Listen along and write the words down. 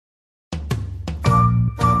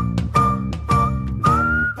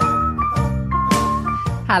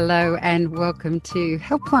Hello and welcome to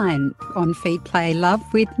Helpline on Feed Play Love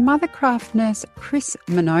with Mothercraft nurse Chris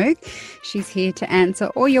Minogue. She's here to answer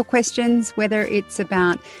all your questions, whether it's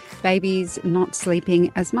about babies not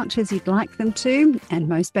sleeping as much as you'd like them to, and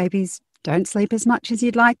most babies don't sleep as much as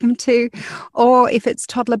you'd like them to, or if it's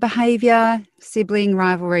toddler behaviour, sibling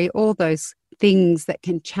rivalry, all those things that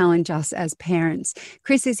can challenge us as parents.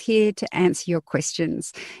 Chris is here to answer your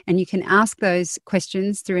questions, and you can ask those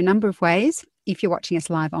questions through a number of ways. If you're watching us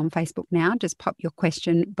live on Facebook now, just pop your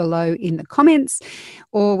question below in the comments,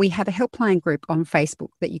 or we have a helpline group on Facebook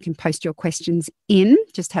that you can post your questions in.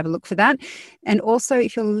 Just have a look for that. And also,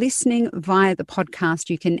 if you're listening via the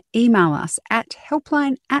podcast, you can email us at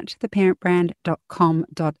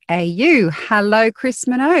helpline@theparentbrand.com.au. Hello, Chris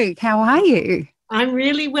Minogue. How are you? I'm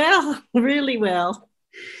really well, really well.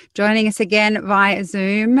 Joining us again via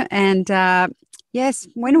Zoom. And yes,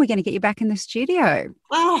 when are we going to get you back in the studio?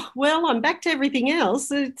 Oh, well, I'm back to everything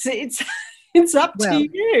else. It's up to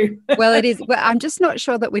you. Well, it is. Well, I'm just not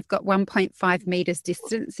sure that we've got 1.5 metres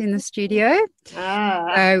distance in the studio.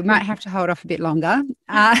 So we might have to hold off a bit longer.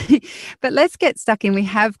 But let's get stuck in. We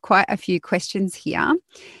have quite a few questions here.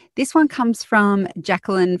 This one comes from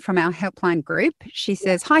Jacqueline from our helpline group. She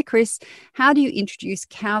says, "Hi, Chris. How do you introduce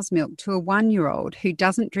cow's milk to a 1-year-old who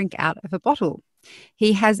doesn't drink out of a bottle?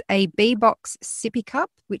 He has a B-box sippy cup,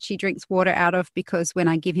 which he drinks water out of because when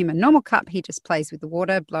I give him a normal cup, he just plays with the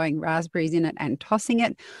water, blowing raspberries in it and tossing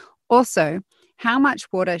it. Also, how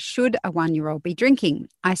much water should a 1-year-old be drinking?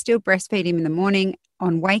 I still breastfeed him in the morning,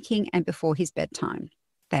 on waking and before his bedtime.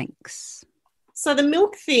 Thanks." So the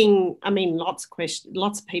milk thing, I mean, lots of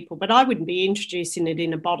people, but I wouldn't be introducing it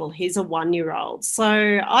in a bottle. He's a 1-year-old.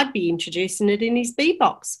 So I'd be introducing it in his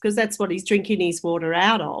B-box because that's what he's drinking his water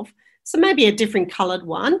out of. So maybe a different coloured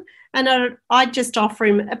one. And I'd just offer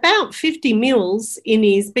him about 50 mils in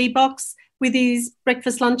his B-box with his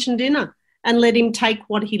breakfast, lunch and dinner and let him take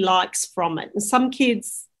what he likes from it. And some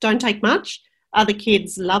kids don't take much. Other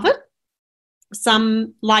kids love it.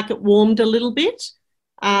 Some like it warmed a little bit.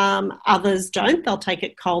 Others don't. They'll take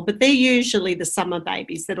it cold. But they're usually the summer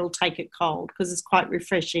babies that'll take it cold because it's quite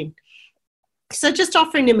refreshing. So just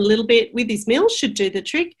offering him a little bit with his meal should do the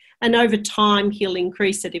trick, and over time he'll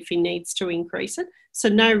increase it if he needs to increase it. So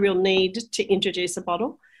no real need to introduce a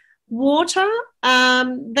bottle. Water,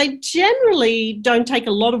 they generally don't take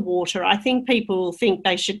a lot of water. I think people think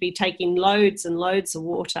they should be taking loads and loads of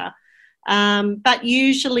water, but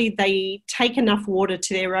usually they take enough water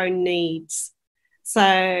to their own needs.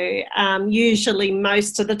 So usually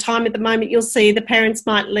most of the time at the moment you'll see the parents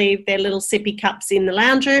might leave their little sippy cups in the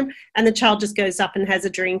lounge room and the child just goes up and has a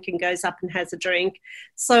drink and goes up and has a drink.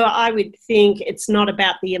 So I would think it's not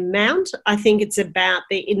about the amount. I think it's about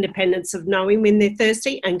the independence of knowing when they're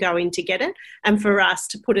thirsty and going to get it, and for us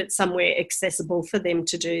to put it somewhere accessible for them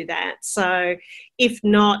to do that. So if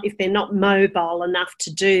they're not mobile enough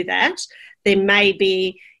to do that, then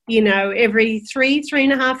maybe every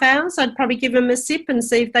 3.5 hours, I'd probably give them a sip and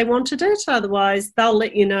see if they wanted it. Otherwise, they'll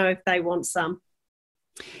let you know if they want some.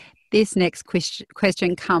 This next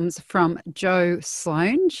question comes from Jo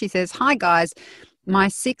Sloan. She says, "Hi, guys. My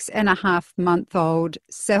 6.5-month-old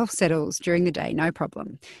self-settles during the day, no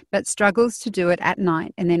problem, but struggles to do it at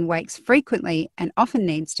night and then wakes frequently and often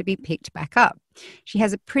needs to be picked back up. She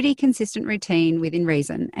has a pretty consistent routine within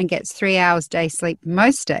reason and gets 3 hours day sleep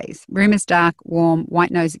most days. Room is dark, warm,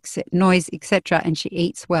 white noise, etc., and she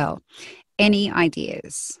eats well. Any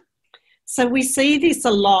ideas?" So we see this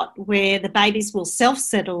a lot where the babies will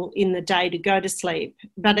self-settle in the day to go to sleep,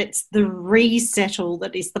 but it's the resettle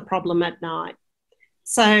that is the problem at night.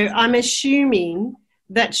 So I'm assuming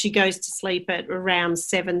that she goes to sleep at around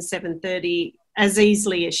 7:30 as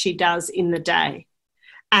easily as she does in the day.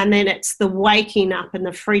 And then it's the waking up and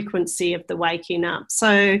the frequency of the waking up.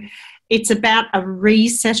 So it's about a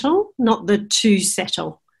resettle, not the to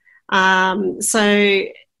settle. So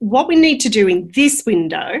what we need to do in this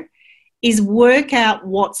window is work out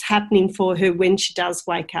what's happening for her when she does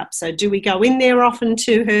wake up. So do we go in there often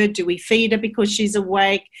to her? Do we feed her because she's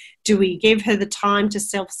awake? Do we give her the time to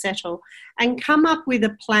self-settle? And come up with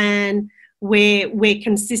a plan where we're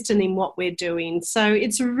consistent in what we're doing. So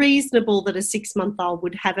it's reasonable that a 6-month-old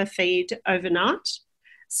would have a feed overnight.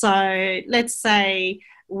 So let's say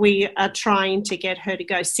we are trying to get her to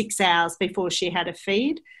go 6 hours before she had a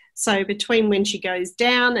feed. So between when she goes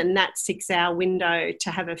down and that 6-hour window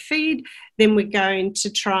to have a feed, then we're going to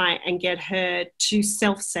try and get her to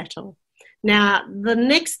self-settle. Now, the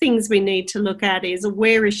next things we need to look at is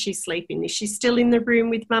where is she sleeping? Is she still in the room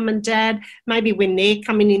with mum and dad? Maybe when they're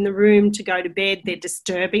coming in the room to go to bed, they're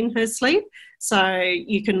disturbing her sleep. So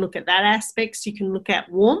you can look at that aspects. You can look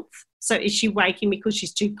at warmth. So is she waking because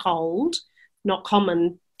she's too cold? Not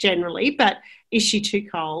common generally, but is she too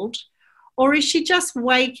cold? Or is she just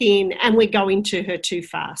waking and we're going to her too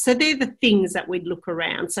fast? So they're the things that we'd look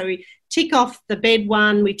around. So we tick off the bed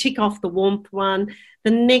one, we tick off the warmth one.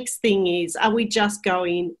 The next thing is, are we just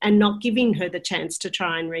going and not giving her the chance to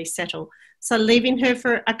try and resettle? So leaving her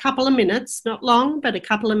for a couple of minutes, not long, but a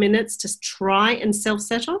couple of minutes to try and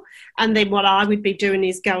self-settle. And then what I would be doing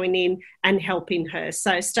is going in and helping her.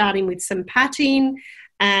 So starting with some patting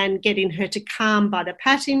and getting her to calm by the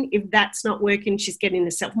patting. If that's not working, she's getting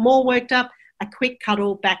herself more worked up, a quick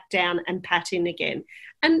cuddle, back down and patting again.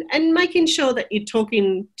 And making sure that you're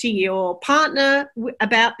talking to your partner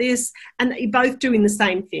about this and that you're both doing the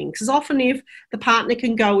same thing. Because often if the partner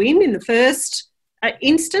can go in the first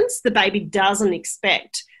instance, the baby doesn't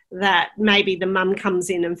expect that maybe the mum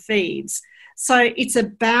comes in and feeds. So it's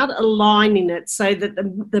about aligning it so that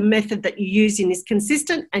the method that you're using is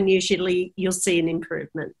consistent, and usually you'll see an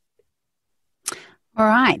improvement. All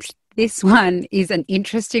right. This one is an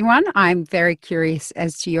interesting one. I'm very curious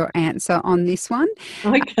as to your answer on this one.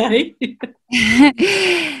 Okay.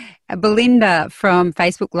 Belinda from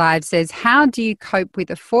Facebook Live says, how do you cope with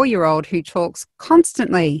a 4-year-old who talks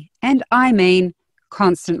constantly? And I mean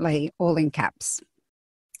constantly, all in caps.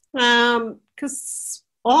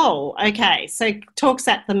 Okay. So talks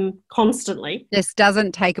at them constantly. Just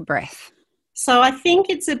doesn't take a breath. So I think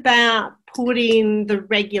it's about putting the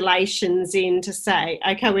regulations in to say,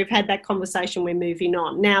 okay, we've had that conversation, we're moving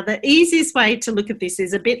on. Now, the easiest way to look at this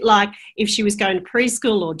is a bit like if she was going to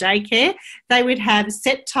preschool or daycare, they would have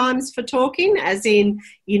set times for talking, as in,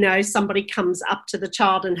 somebody comes up to the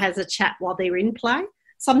child and has a chat while they're in play.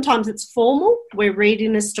 Sometimes it's formal. We're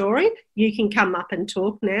reading a story. You can come up and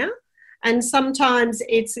talk now. And sometimes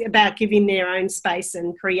it's about giving their own space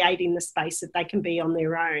and creating the space that they can be on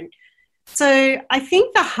their own. So I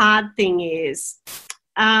think the hard thing is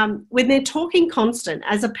when they're talking constant,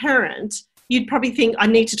 as a parent, you'd probably think, I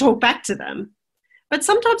need to talk back to them. But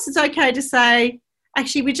sometimes it's okay to say,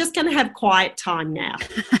 actually, we're just going to have quiet time now.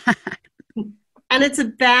 And it's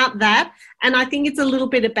about that. And I think it's a little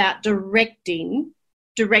bit about directing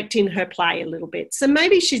her play a little bit. So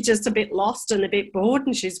maybe she's just a bit lost and a bit bored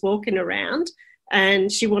and she's walking around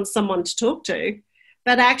and she wants someone to talk to.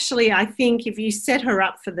 But actually, I think if you set her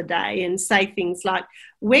up for the day and say things like,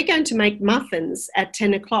 we're going to make muffins at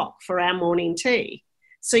 10 o'clock for our morning tea.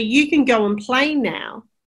 So you can go and play now.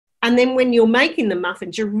 And then when you're making the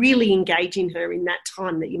muffins, you're really engaging her in that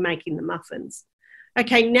time that you're making the muffins.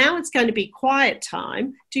 Okay, now it's going to be quiet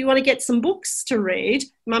time. Do you want to get some books to read?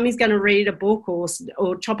 Mummy's going to read a book or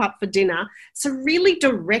chop up for dinner. So really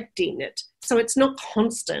directing it so it's not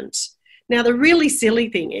constant. Now, the really silly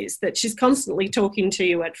thing is that she's constantly talking to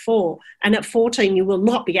you at 4, and at 14 you will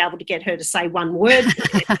not be able to get her to say one word.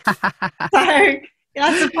 So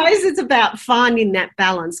I suppose it's about finding that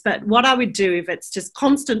balance. But what I would do if it's just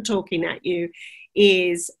constant talking at you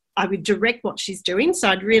is I would direct what she's doing. So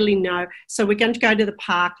I'd really know. So we're going to go to the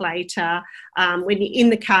park later. When you're in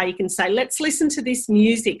the car, you can say, let's listen to this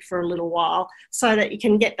music for a little while so that you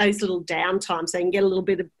can get those little downtimes. So you can get a little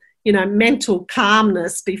bit of, mental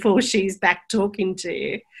calmness before she's back talking to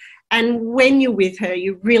you. And when you're with her,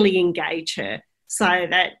 you really engage her so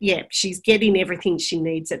that, she's getting everything she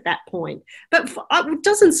needs at that point. But it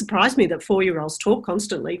doesn't surprise me that 4-year-olds talk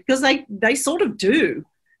constantly because they sort of do.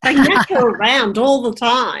 They natter around all the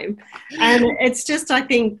time. And it's just, I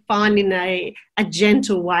think, finding a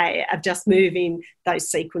gentle way of just moving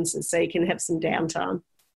those sequences so you can have some downtime.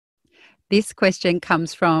 This question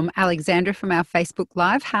comes from Alexandra from our Facebook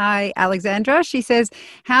Live. Hi, Alexandra. She says,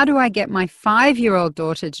 how do I get my 5-year-old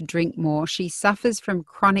daughter to drink more? She suffers from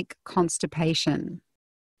chronic constipation.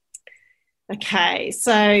 Okay,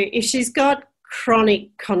 so if she's got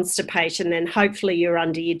chronic constipation, then hopefully you're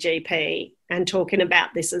under your GP and talking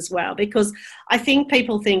about this as well, because I think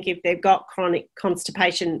people think if they've got chronic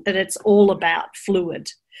constipation that it's all about fluid,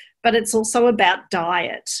 but it's also about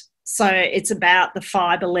diet. So it's about the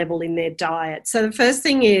fibre level in their diet. So the first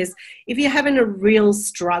thing is, if you're having a real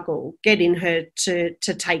struggle getting her to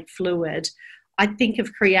take fluid, I think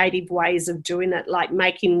of creative ways of doing it, like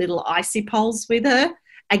making little icy poles with her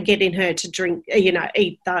and getting her to drink,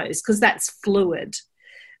 eat those, because that's fluid.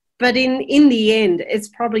 But in the end, it's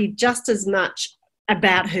probably just as much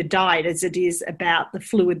about her diet as it is about the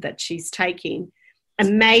fluid that she's taking.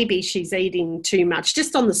 And maybe she's eating too much,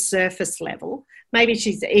 just on the surface level. Maybe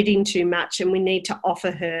she's eating too much and we need to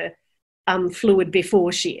offer her fluid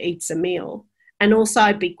before she eats a meal. And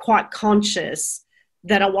also be quite conscious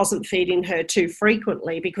that I wasn't feeding her too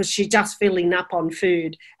frequently because she's just filling up on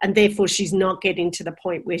food and therefore she's not getting to the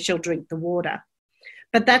point where she'll drink the water.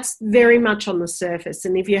 But that's very much on the surface.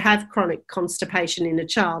 And if you have chronic constipation in a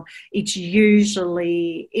child,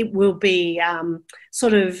 it will be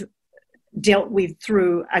sort of dealt with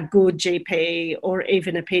through a good GP or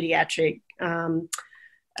even a paediatric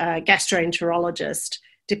gastroenterologist,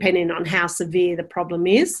 depending on how severe the problem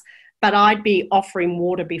is. But I'd be offering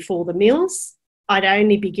water before the meals. I'd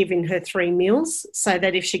only be giving her 3 meals so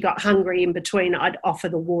that if she got hungry in between, I'd offer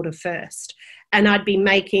the water first. And I'd be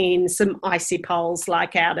making some icy poles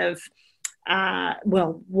like out of,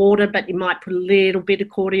 water, but you might put a little bit of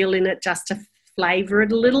cordial in it just to flavour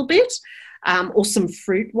it a little bit, or some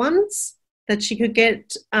fruit ones that she could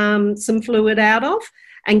get some fluid out of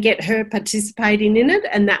and get her participating in it,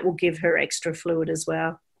 and that will give her extra fluid as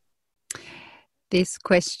well. This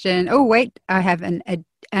question, I have an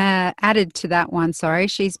added to that one, sorry.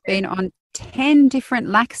 She's been on 10 different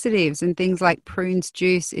laxatives and things like prunes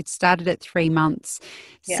juice. It started at 3 months,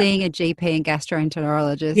 seeing a GP and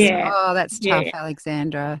gastroenterologist. Yeah. Oh, that's tough,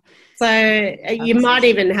 Alexandra. So you might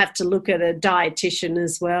even have to look at a dietitian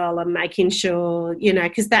as well and making sure,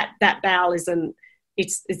 because that bowel isn't,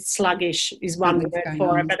 it's sluggish is one word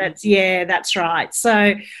for it, but that's right.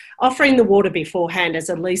 So offering the water beforehand is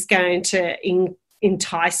at least going to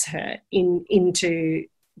entice her into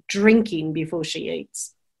drinking before she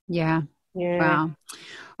eats. Yeah. Wow.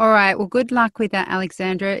 All right. Well, good luck with that,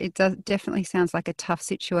 Alexandra. It definitely sounds like a tough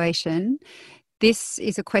situation. This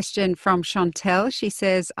is a question from Chantel. She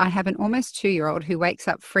says, I have an almost 2-year-old who wakes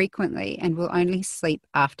up frequently and will only sleep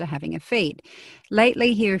after having a feed.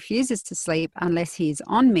 Lately, he refuses to sleep unless he is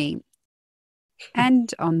on me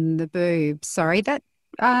and on the boob. Sorry, that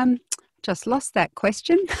just lost that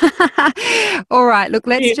question. All right. Look,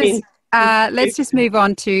 let's just move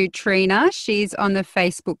on to Trina. She's on the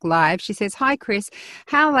Facebook Live. She says, hi, Chris.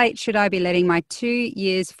 How late should I be letting my 2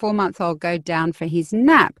 years, 4-month-old go down for his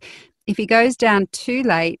nap? If he goes down too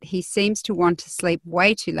late, he seems to want to sleep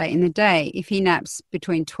way too late in the day. If he naps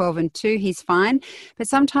between 12 and 2, he's fine. But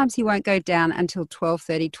sometimes he won't go down until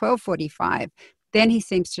 12:30, 12:45. Then he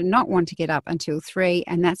seems to not want to get up until 3,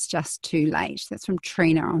 and that's just too late. That's from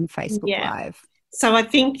Trina on Facebook Live. So I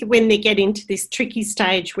think when they get into this tricky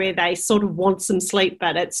stage where they sort of want some sleep,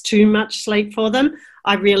 but it's too much sleep for them,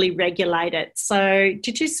 I really regulate it. So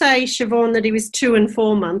did you say, Siobhan, that he was 2 and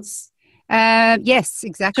 4 months? Yes,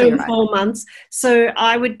 exactly. 2 and 4 months. So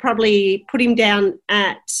I would probably put him down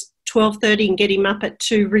at 12:30 and get him up at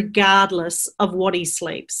 2 regardless of what he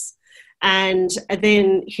sleeps. And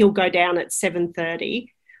then he'll go down at 7:30.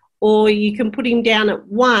 Or you can put him down at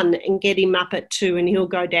 1 and get him up at 2 and he'll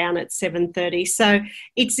go down at 7:30. So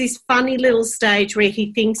it's this funny little stage where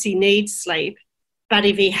he thinks he needs sleep, but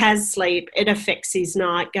if he has sleep, it affects his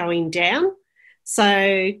night going down.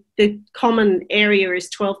 So the common area is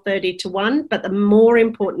 12:30 to 1, but the more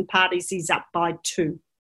important part is he's up by 2.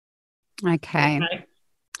 Okay.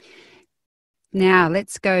 Now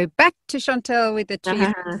let's go back to Chantel with the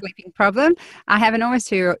 2-year-old sleeping problem. I have an almost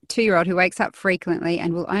 2-year-old who wakes up frequently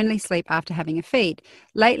and will only sleep after having a feed.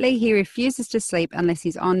 Lately, he refuses to sleep unless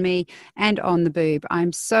he's on me and on the boob.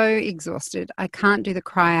 I'm so exhausted. I can't do the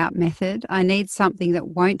cry out method. I need something that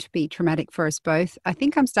won't be traumatic for us both. I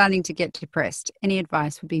think I'm starting to get depressed. Any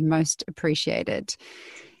advice would be most appreciated.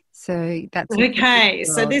 So that's okay.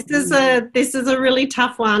 So this is a really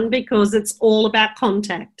tough one because it's all about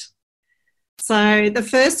contact. So the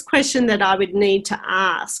first question that I would need to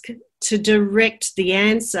ask to direct the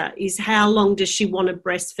answer is, how long does she want to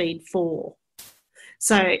breastfeed for?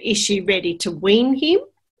 So is she ready to wean him?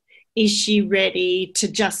 Is she ready to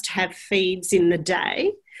just have feeds in the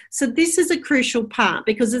day? So this is a crucial part,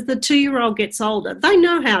 because as the 2-year-old gets older, they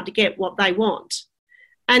know how to get what they want.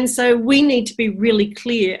 And so we need to be really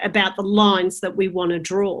clear about the lines that we want to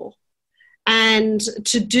draw. And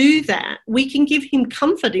to do that, we can give him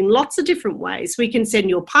comfort in lots of different ways. We can send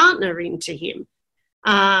your partner into him.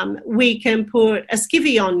 We can put a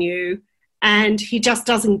skivvy on you and he just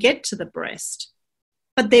doesn't get to the breast.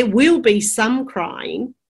 But there will be some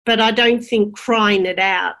crying, but I don't think crying it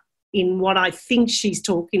out in what I think she's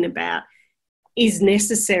talking about is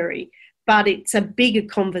necessary. But it's a bigger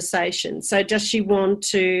conversation. So does she want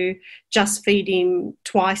to just feed him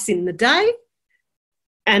twice in the day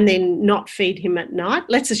and then not feed him at night?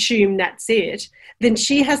 Let's assume that's it. Then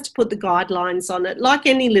she has to put the guidelines on it. Like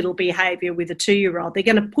any little behaviour with a 2-year-old, they're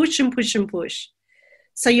going to push and push and push.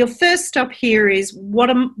 So your first stop here is,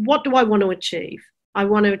 what do I want to achieve? I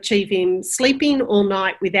want to achieve him sleeping all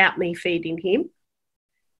night without me feeding him.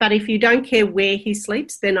 But if you don't care where he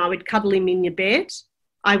sleeps, then I would cuddle him in your bed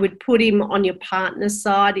I would put him on your partner's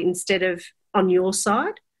side instead of on your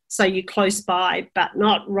side. So you're close by, but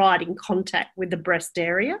not right in contact with the breast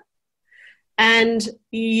area. And then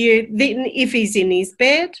if he's in his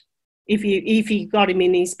bed, if you got him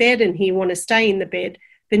in his bed and he want to stay in the bed,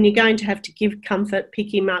 then you're going to have to give comfort,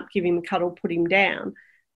 pick him up, give him a cuddle, put him down.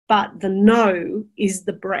 But the no is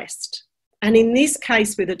the breast. And in this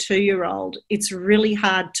case with a 2-year-old, it's really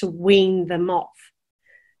hard to wean them off.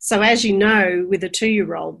 So as you know, with a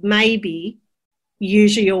 2-year-old, maybe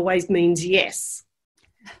usually always means yes.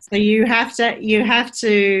 So you have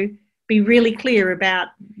to be really clear about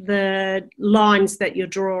the lines that you're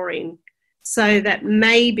drawing, so that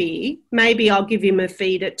maybe I'll give him a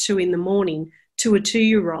feed at 2 a.m. to a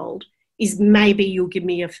 2-year-old is maybe you'll give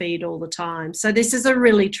me a feed all the time. So this is a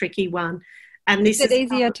really tricky one. And this is it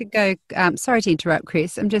easier to go, sorry to interrupt,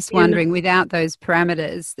 Chris, I'm just wondering, without those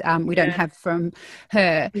parameters we don't have from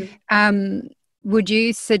her, would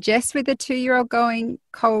you suggest with a 2-year-old going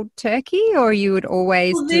cold turkey, or you would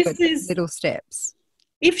always do it little steps?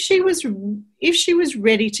 If she was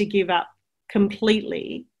ready to give up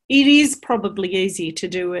completely, it is probably easier to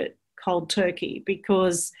do it cold turkey,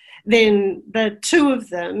 because then the two of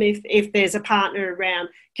them, if there's a partner around,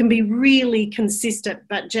 can be really consistent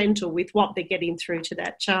but gentle with what they're getting through to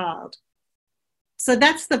that child. So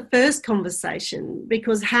that's the first conversation,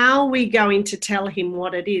 because how are we going to tell him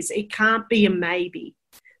what it is? It can't be a maybe.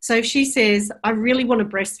 So if she says, I really want to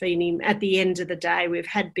breastfeed him at the end of the day, we've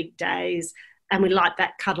had big days and we like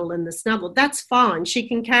that cuddle and the snuggle, that's fine. She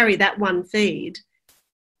can carry that one feed,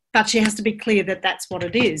 but she has to be clear that that's what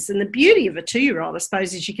it is. And the beauty of a 2-year-old, I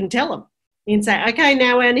suppose, is you can tell them. You can say, okay,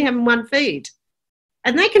 now we're only having one feed.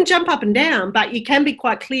 And they can jump up and down, but you can be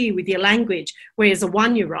quite clear with your language. Whereas a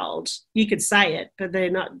 1-year-old, you could say it, but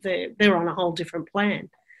they're on a whole different plan.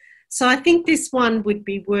 So I think this one would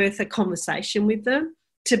be worth a conversation with them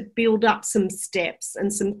to build up some steps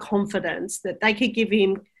and some confidence that they could give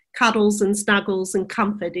him cuddles and snuggles and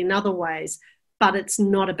comfort in other ways, but it's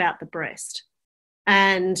not about the breast.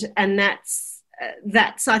 And that's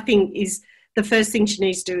I think is the first thing she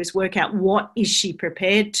needs to do, is work out what is she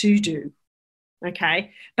prepared to do.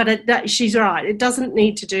 Okay, but she's right. It doesn't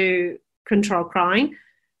need to do control crying,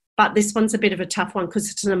 but this one's a bit of a tough one because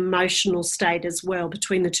it's an emotional state as well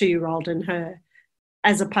between the 2-year-old and her,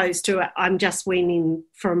 as opposed to I'm just weaning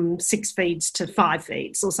from 6 feeds to 5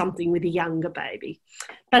 feeds or something with a younger baby.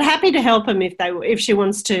 But happy to help them if she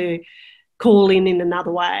wants to call in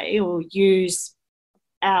another way or use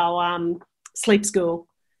our sleep school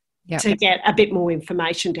to get a bit more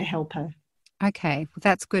information to help her. Okay, well,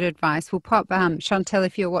 that's good advice. We'll pop, Chantel,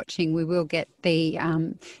 if you're watching, we will get the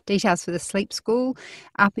details for the sleep school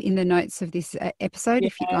up in the notes of this episode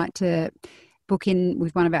if you'd like to book in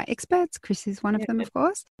with one of our experts. Chris is one of them, of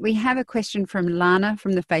course. We have a question from Lana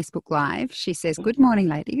from the Facebook Live. She says, good morning,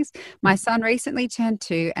 ladies. My son recently turned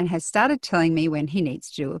 2 and has started telling me when he needs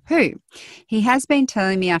to do a poo. He has been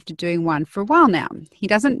telling me after doing one for a while now. He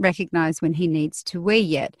doesn't recognise when he needs to wee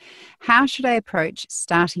yet. How should I approach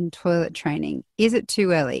starting toilet training? Is it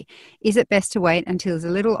too early? Is it best to wait until he's a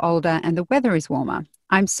little older and the weather is warmer?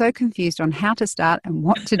 I'm so confused on how to start and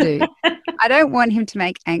what to do. I don't want him to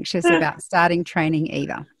make anxious about starting training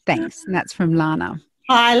either. Thanks. And that's from Lana.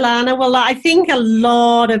 Hi, Lana. Well, I think a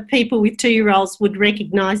lot of people with 2-year-olds would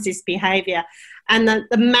recognise this behaviour. And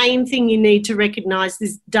the main thing you need to recognise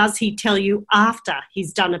is, does he tell you after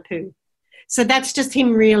he's done a poo? So that's just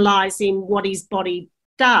him realising what his body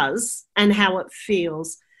does and how it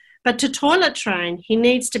feels. But to toilet train, he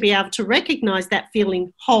needs to be able to recognise that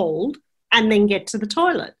feeling, hold, and then get to the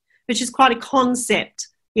toilet, which is quite a concept,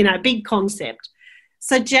 big concept.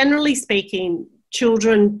 So generally speaking,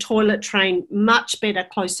 children toilet train much better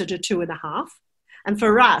closer to 2.5. And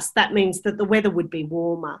for us, that means that the weather would be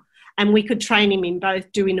warmer and we could train him in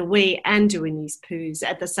both doing a wee and doing his poos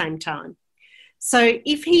at the same time. So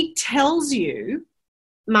if he tells you,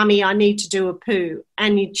 Mummy, I need to do a poo,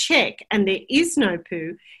 and you check and there is no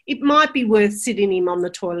poo, it might be worth sitting him on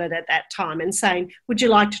the toilet at that time and saying, would you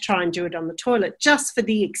like to try and do it on the toilet, just for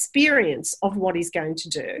the experience of what he's going to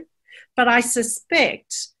do. But I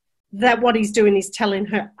suspect that what he's doing is telling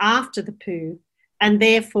her after the poo, and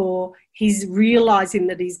therefore he's realising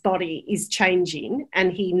that his body is changing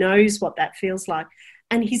and he knows what that feels like,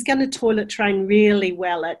 and he's going to toilet train really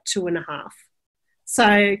well at 2.5.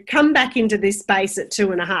 So come back into this space at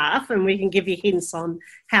 2.5 and we can give you hints on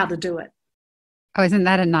how to do it. Oh, isn't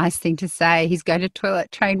that a nice thing to say? He's going to toilet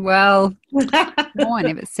train well. No one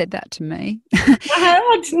ever said that to me.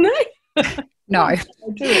 Oh, didn't they? No.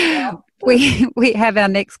 We have our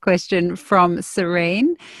next question from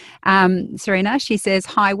Serene. Serena, she says,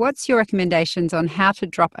 hi, what's your recommendations on how to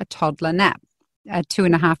drop a toddler nap? A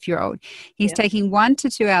 2.5-year-old. He's taking 1 to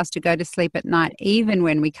 2 hours to go to sleep at night, even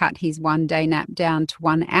when we cut his 1-day nap down to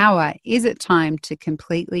 1 hour. Is it time to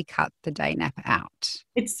completely cut the day nap out?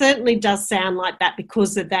 It certainly does sound like that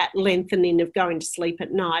because of that lengthening of going to sleep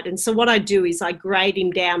at night. And so what I do is I grade him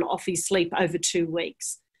down off his sleep over 2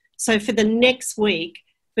 weeks. So for the next week,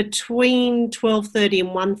 between 12:30 and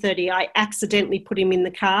 1:30, I accidentally put him in the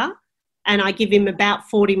car and I give him about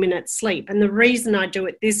 40 minutes sleep. And the reason I do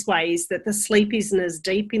it this way is that the sleep isn't as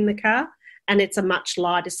deep in the car and it's a much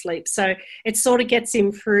lighter sleep. So it sort of gets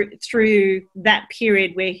him through that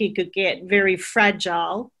period where he could get very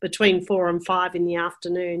fragile between 4 and 5 in the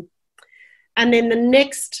afternoon. And then the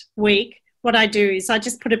next week, what I do is I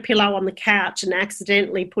just put a pillow on the couch and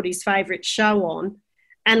accidentally put his favourite show on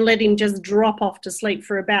and let him just drop off to sleep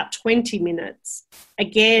for about 20 minutes.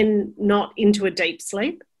 Again, not into a deep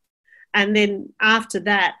sleep. And then after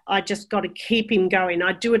that, I just got to keep him going.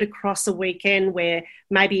 I do it across a weekend where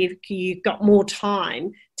maybe if you've got more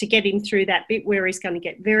time to get him through that bit where he's going to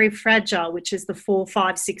get very fragile, which is the 4,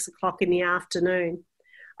 5, 6 o'clock in the afternoon.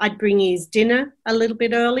 I'd bring his dinner a little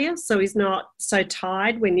bit earlier so he's not so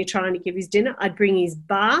tired when you're trying to give his dinner. I'd bring his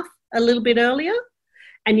bath a little bit earlier.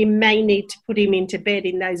 And you may need to put him into bed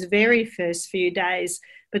in those very first few days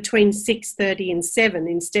between 6:30 and 7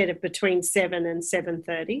 instead of between 7 and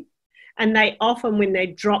 7:30. And they often, when they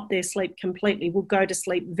drop their sleep completely, will go to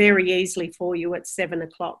sleep very easily for you at 7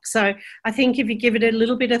 o'clock. So I think if you give it a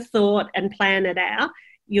little bit of thought and plan it out,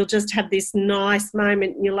 you'll just have this nice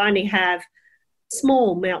moment and you'll only have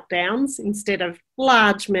small meltdowns instead of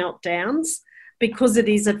large meltdowns because it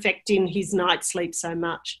is affecting his night sleep so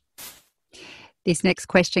much. This next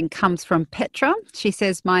question comes from Petra. She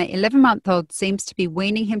says, my 11-month-old seems to be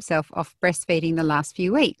weaning himself off breastfeeding the last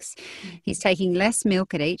few weeks. He's taking less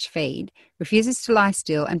milk at each feed, refuses to lie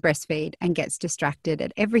still and breastfeed, and gets distracted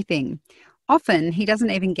at everything. Often, he doesn't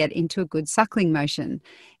even get into a good suckling motion.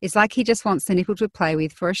 It's like he just wants the nipple to play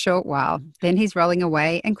with for a short while. Then he's rolling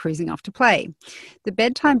away and cruising off to play. The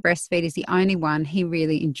bedtime breastfeed is the only one he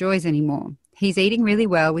really enjoys anymore. He's eating really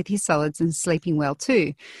well with his solids and sleeping well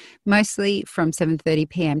too, mostly from 7:30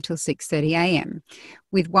 p.m. till 6:30 a.m.,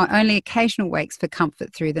 with only occasional wakes for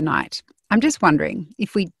comfort through the night. I'm just wondering,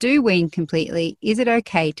 if we do wean completely, is it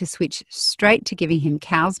okay to switch straight to giving him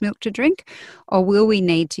cow's milk to drink, or will we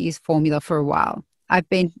need to use formula for a while? I've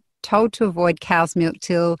been told to avoid cow's milk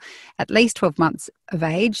till at least 12 months of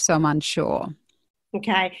age, so I'm unsure.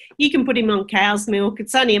 Okay, you can put him on cow's milk.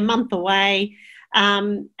 It's only a month away.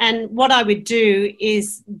 And what I would do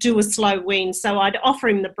is do a slow wean. So I'd offer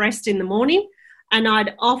him the breast in the morning and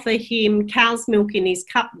I'd offer him cow's milk in his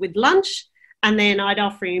cup with lunch, and then I'd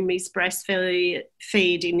offer him his breastfeed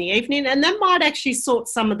in the evening. And that might actually sort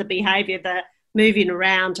some of the behaviour, the moving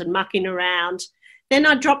around and mucking around. Then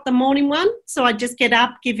I'd drop the morning one. So I'd just get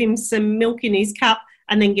up, give him some milk in his cup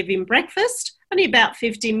and then give him breakfast. Only about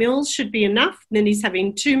 50 mils should be enough. Then he's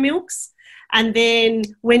having 2 milks. And then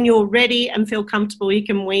when you're ready and feel comfortable, you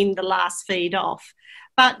can wean the last feed off.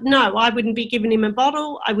 But no, I wouldn't be giving him a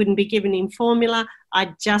bottle. I wouldn't be giving him formula.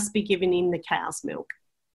 I'd just be giving him the cow's milk.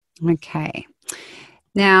 Okay.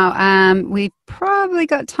 Now, we've probably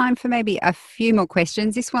got time for maybe a few more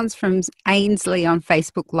questions. This one's from Ainsley on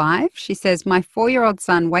Facebook Live. She says, my 4-year-old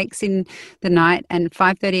son wakes in the night and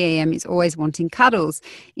 5:30 a.m. is always wanting cuddles.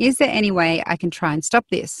 Is there any way I can try and stop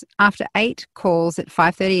this? After 8 calls at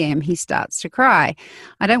 5:30 a.m., he starts to cry.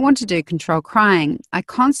 I don't want to do control crying. I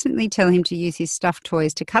constantly tell him to use his stuffed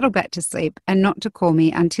toys to cuddle back to sleep and not to call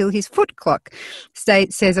me until his foot clock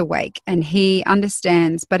says awake, and he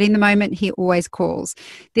understands, but in the moment he always calls.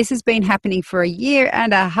 This has been happening for a year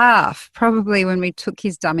and a half, probably when we took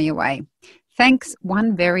his dummy away. Thanks,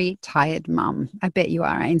 one very tired mum. I bet you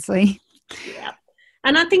are, Ainsley. Yeah.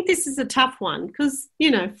 And I think this is a tough one because,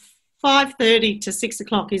 5:30 to 6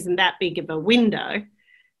 o'clock isn't that big of a window.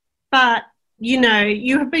 But,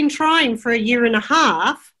 you have been trying for a year and a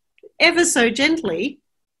half, ever so gently,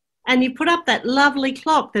 and you put up that lovely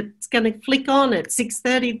clock that's going to flick on at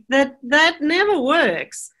 6:30. That never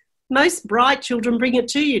works. Most bright children bring it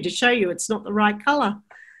to you to show you it's not the right colour.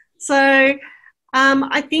 So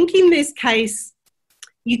I think in this case,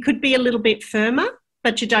 you could be a little bit firmer,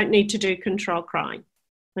 but you don't need to do control crying.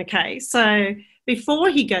 Okay, so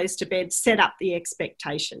before he goes to bed, set up the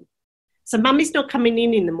expectation. So mummy's not coming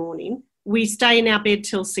in the morning. We stay in our bed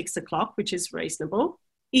till 6 o'clock, which is reasonable.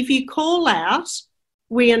 If you call out,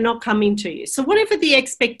 we are not coming to you. So whatever the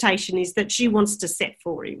expectation is that she wants to set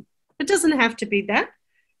for him, it doesn't have to be that.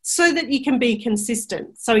 so that you can be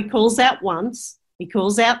consistent. So he calls out once, he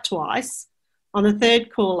calls out twice. On the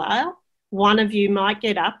third call out, one of you might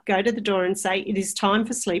get up, go to the door and say, it is time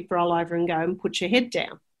for sleep, roll over and go and put your head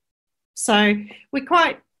down. So we're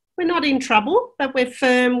not in trouble, but we're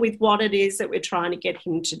firm with what it is that we're trying to get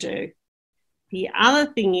him to do. The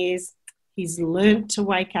other thing is he's learnt to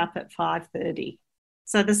wake up at 5:30.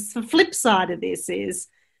 So the flip side of this is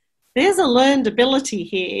there's a learned ability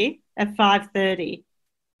here at 5:30.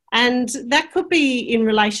 And that could be in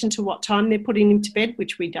relation to what time they're putting him to bed,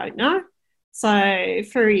 which we don't know. So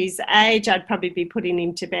for his age, I'd probably be putting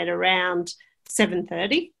him to bed around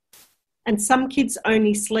 7:30. And some kids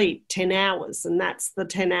only sleep 10 hours, and that's the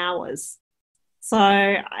 10 hours.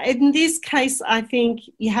 So in this case, I think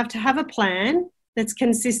you have to have a plan that's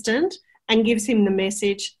consistent and gives him the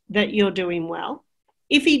message that you're doing well.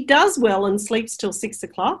 If he does well and sleeps till 6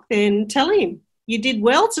 o'clock, then tell him, you did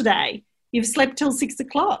well today. You've slept till 6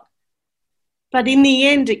 o'clock. But in the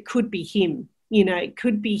end, it could be him. You know, it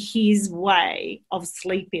could be his way of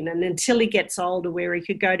sleeping. And until he gets older where he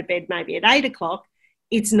could go to bed maybe at 8 o'clock,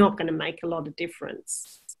 it's not going to make a lot of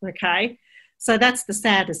difference. Okay? So that's the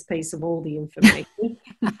saddest piece of all the information.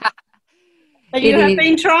 But you have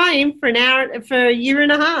been trying for a year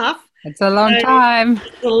and a half. It's a long time.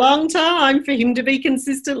 It's a long time for him to be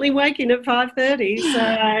consistently waking at 5:30.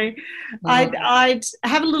 So I'd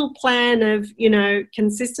have a little plan of,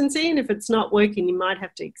 consistency. And if it's not working, you might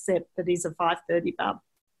have to accept that he's a 5:30 bub.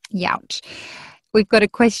 Youch. We've got a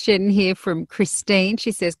question here from Christine.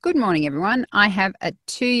 She says, good morning, everyone. I have a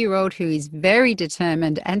 2-year-old who is very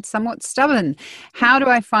determined and somewhat stubborn. How do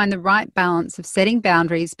I find the right balance of setting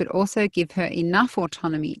boundaries but also give her enough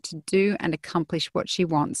autonomy to do and accomplish what she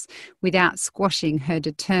wants without squashing her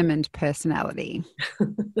determined personality?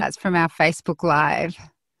 That's from our Facebook Live.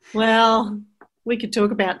 Well, we could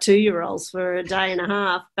talk about 2-year-olds for a day and a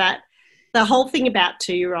half, but the whole thing about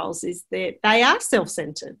 2-year-olds is that they are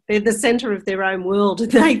self-centered. They're the center of their own world and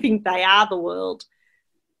they think they are the world.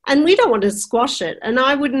 And we don't want to squash it. And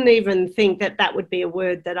I wouldn't even think that that would be a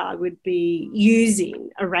word that I would be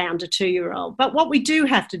using around a 2-year-old. But what we do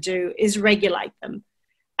have to do is regulate them.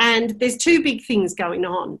 And there's two big things going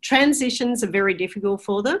on. Transitions are very difficult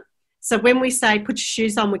for them. So when we say, put your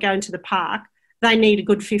shoes on, we're going to the park, they need a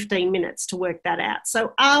good 15 minutes to work that out.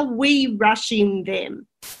 So are we rushing them?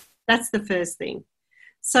 That's the first thing.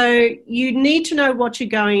 So you need to know what you're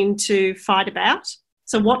going to fight about.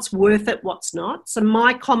 So what's worth it, what's not. So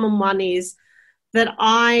my common one is that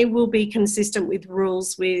I will be consistent with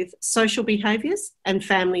rules with social behaviours and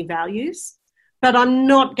family values, but I'm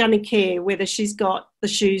not going to care whether she's got the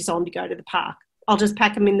shoes on to go to the park. I'll just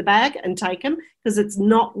pack them in the bag and take them because it's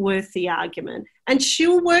not worth the argument. And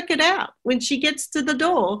she'll work it out when she gets to the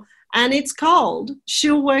door and it's cold,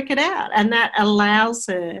 she'll work it out. And that allows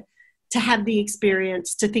her to have the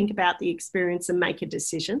experience, to think about the experience and make a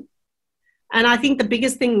decision. And I think the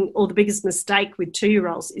biggest thing or the biggest mistake with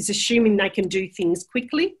 2-year-olds is assuming they can do things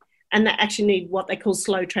quickly and they actually need what they call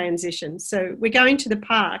slow transitions. So we're going to the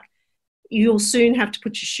park, you'll soon have to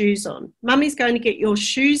put your shoes on. Mummy's going to get your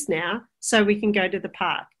shoes now so we can go to the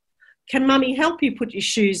park. Can Mummy help you put your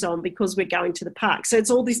shoes on because we're going to the park? So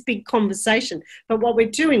it's all this big conversation. But what we're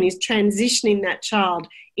doing is transitioning that child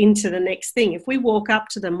into the next thing. If we walk up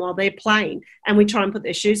to them while they're playing and we try and put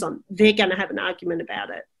their shoes on, they're going to have an argument about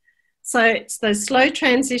it. So it's those slow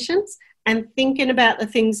transitions and thinking about the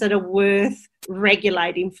things that are worth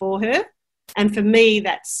regulating for her. And for me,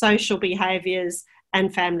 that's social behaviours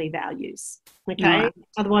and family values. Okay? Right.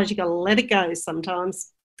 Otherwise, you've got to let it go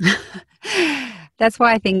sometimes. That's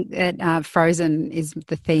why I think that Frozen is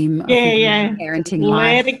the theme of parenting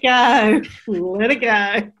life. Let it go. Let it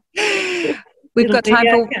go. We've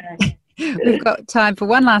got time for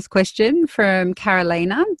one last question from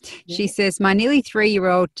Carolina. She says, my nearly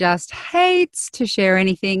 3-year-old just hates to share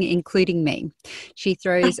anything, including me. She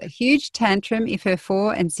throws a huge tantrum if her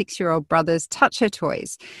 4 and 6-year-old brothers touch her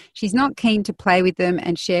toys. She's not keen to play with them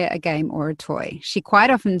and share a game or a toy. She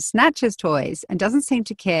quite often snatches toys and doesn't seem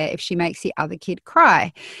to care if she makes the other kid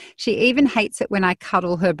cry. She even hates it when I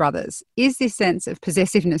cuddle her brothers. Is this sense of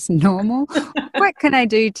possessiveness normal? What can I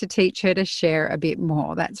do to teach her to share a bit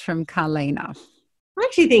more? That's from Carolina. I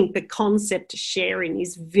actually think the concept of sharing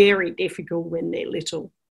is very difficult when they're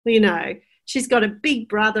little. You know, she's got a big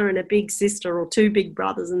brother and a big sister or 2 big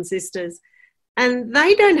brothers and sisters, and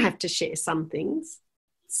they don't have to share some things.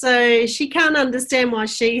 So she can't understand why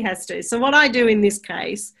she has to. So what I do in this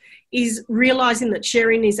case is realising that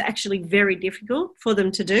sharing is actually very difficult for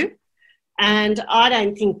them to do. And I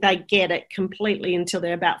don't think they get it completely until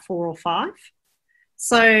they're about 4 or 5.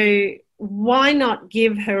 So why not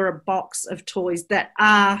give her a box of toys that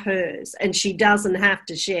are hers and she doesn't have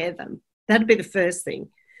to share them? That'd be the first thing.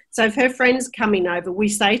 So if her friend's coming over, we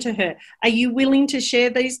say to her, are you willing to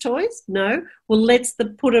share these toys? No? Well, let's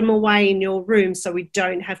put them away in your room so we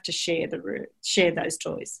don't have to share those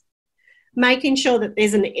toys. Making sure that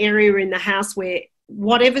there's an area in the house where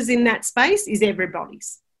whatever's in that space is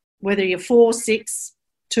everybody's. Whether you're 4, 6,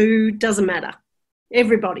 2, doesn't matter.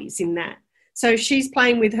 Everybody's in that. So if she's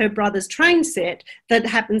playing with her brother's train set that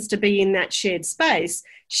happens to be in that shared space,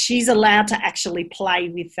 she's allowed to actually play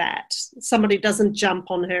with that. Somebody doesn't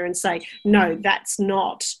jump on her and say, no, that's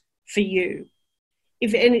not for you.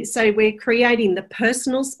 So we're creating the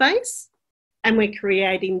personal space and we're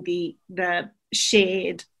creating the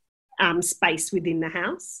shared space within the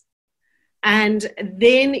house. And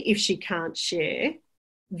then if she can't share,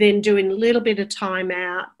 then doing a little bit of time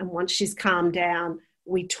out, and once she's calmed down,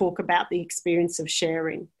 we talk about the experience of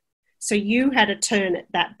sharing. So you had a turn at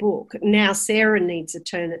that book. Now Sarah needs a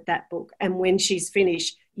turn at that book. And when she's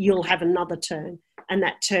finished, you'll have another turn, and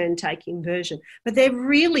that turn-taking version. But they're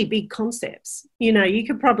really big concepts. You know, you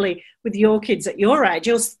could probably, with your kids at your age,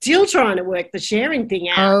 you're still trying to work the sharing thing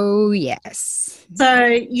out. Oh, yes. So,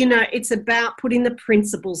 you know, it's about putting the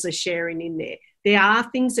principles of sharing in there. There are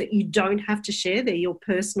things that you don't have to share. They're your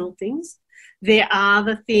personal things. There are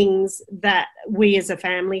the things that we as a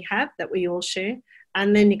family have that we all share.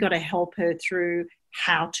 And then you've got to help her through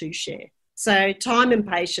how to share. So time and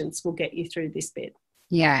patience will get you through this bit.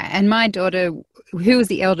 Yeah. And my daughter, who was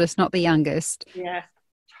the eldest, not the youngest, yeah,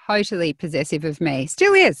 totally possessive of me.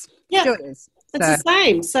 Still is. Yeah. Still is. It's the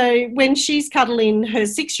same. So when she's cuddling her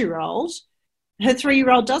 6-year-old, her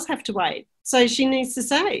 3-year-old does have to wait. So she needs to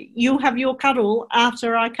say, you'll have your cuddle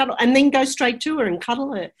after I cuddle, and then go straight to her and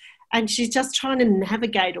cuddle her. And she's just trying to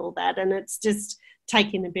navigate all that, and it's just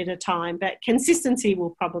taking a bit of time. But consistency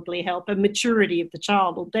will probably help, and maturity of the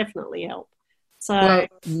child will definitely help. So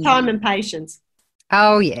time and patience.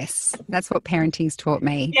 Oh, yes. That's what parenting's taught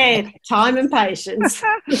me. Yeah, time and patience.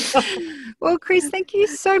 Well, Chris, thank you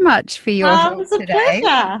so much for your help today.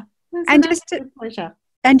 Pleasure. And just a pleasure.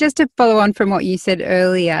 And just to follow on from what you said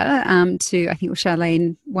earlier, to I think it was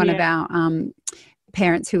Charlene, one of our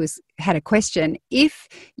parents who had a question. If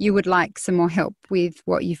you would like some more help with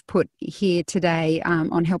what you've put here today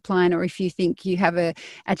on Helpline, or if you think you have a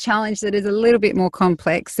challenge that is a little bit more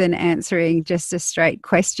complex than answering just a straight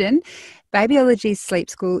question, Babyology Sleep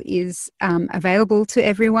School is available to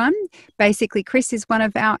everyone. Basically, Chris is one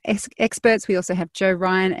of our experts. We also have Joe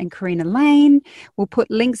Ryan and Karina Lane. We'll put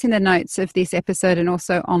links in the notes of this episode and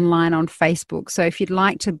also online on Facebook. So if you'd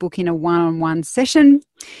like to book in a one-on-one session,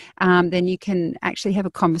 then you can actually have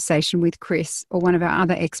a conversation with Chris or one of our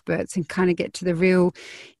other experts and kind of get to the real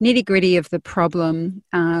nitty-gritty of the problem.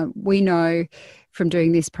 We know from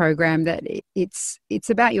doing this program that it's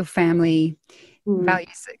about your family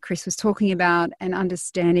values that Chris was talking about, and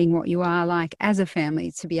understanding what you are like as a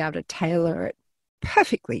family to be able to tailor it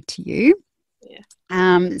perfectly to you. Yeah.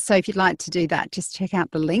 So if you'd like to do that, just check out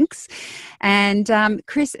the links. And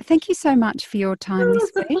Chris, thank you so much for your time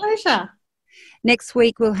this week. It's a pleasure. Next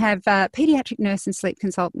week, we'll have paediatric nurse and sleep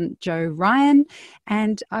consultant Joe Ryan,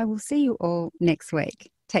 and I will see you all next week.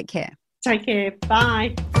 Take care. Take care.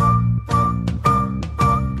 Bye.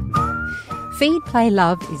 Feed, Play,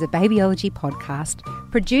 Love is a babyology podcast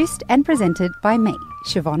produced and presented by me,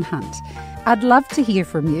 Siobhan Hunt. I'd love to hear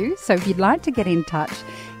from you, so if you'd like to get in touch,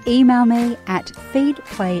 email me at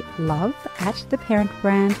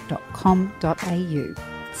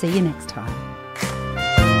feedplaylove@theparentbrand.com.au. See you next time.